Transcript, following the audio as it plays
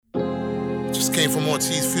Just came from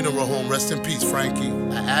Ortiz's funeral home. Rest in peace, Frankie.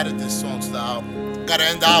 I added this song to the album. Gotta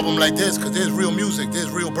end the album like this, cause there's real music,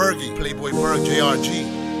 there's real Burgie. Playboy, Burg,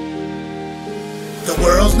 JRG. The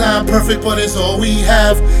world's not perfect, but it's all we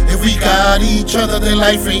have. If we got each other, then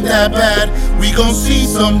life ain't that bad. We gon' see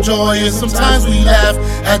some joy and sometimes we laugh.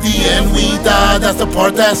 At the end we die, that's the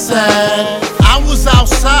part that's sad. I was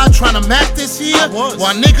outside trying to mac this year,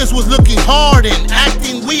 while niggas was looking hard and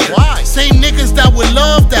acting weird. Why? Same niggas that would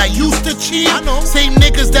love that used to cheer. Same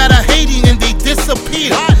niggas that are hating and they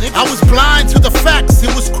disappear. I was blind to the facts,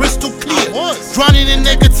 it was crystal clear. Drowning in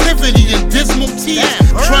negativity and dismal tears.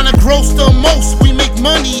 Trying to gross the most, we make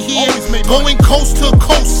money here. Going coast to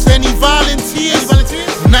coast, any volunteers?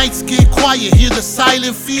 Nights get quiet, hear the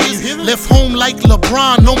silent fears. Left home like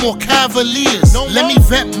LeBron, no more Cavaliers. Let me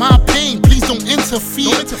vent my pain, please don't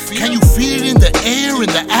interfere. Can you feel it in the air, in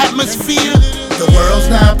the atmosphere? The world's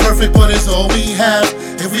not perfect, but it's all we have.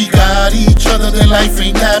 If we got each other, then life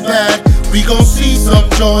ain't that bad. We gon' see some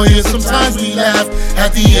joy and sometimes we laugh.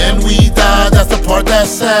 At the end we die, that's the part that's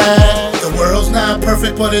sad. The world's not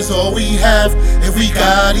perfect, but it's all we have. If we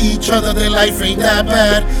got each other, then life ain't that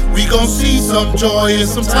bad. We gon' see some joy and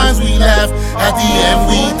sometimes we laugh. At the end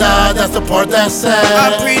we die, that's the part that's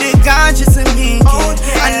sad. I pray to God just to make it.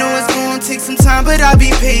 I know it's gonna take some time, but I'll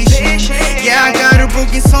be patient. Yeah, I got a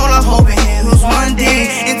broken soul, I hope it heals one day.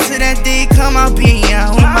 Until that day come, I'll be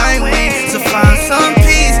out on my way to find some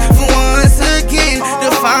peace for once again, to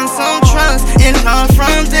find some trust and love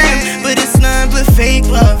from them. But it's nothing but fake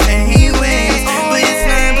love anyway. But it's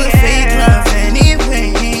nothing but fake love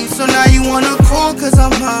anyway. So now you wanna call cause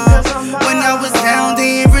I'm up. When I was down,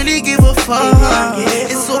 they didn't really give a fuck.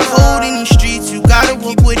 It's so cold in these streets, you gotta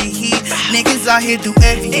walk with the heat. Niggas out here do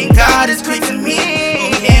everything, God is great to me.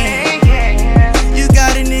 You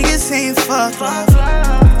got a nigga saying fuck love.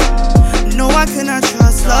 No, I cannot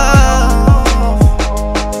trust love.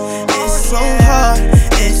 It's so hard,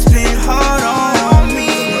 it's been hard on me.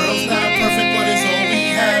 The world's not perfect, but it's all we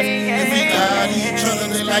have. If we got each other,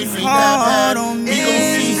 then life ain't that bad. We gon'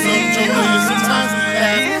 see some joy and sometimes we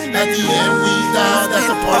laugh. At the end we die, that's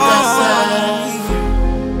the part that's sad.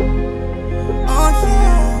 Oh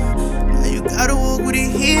yeah, now you gotta walk with the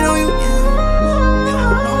heat on you. You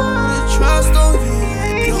don't know who to trust on you.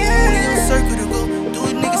 If you only a circle to go, do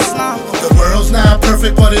it, nigga slime. The world's not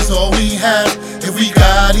perfect, but it's all we have. If we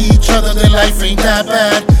got each other, then life ain't that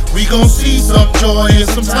bad. We gon' see some joy and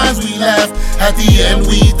sometimes we laugh. At the end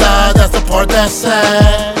we die, that's the part that's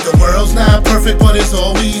sad. The world's not perfect, but it's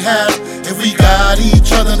all we have. If we got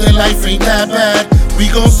each other, then life ain't that bad. We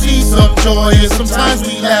gon' see some joy and sometimes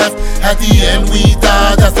we laugh. At the end we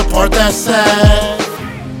die, that's the part that's sad.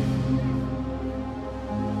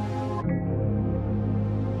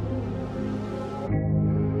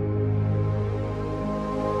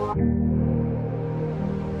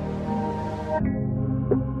 Thank you.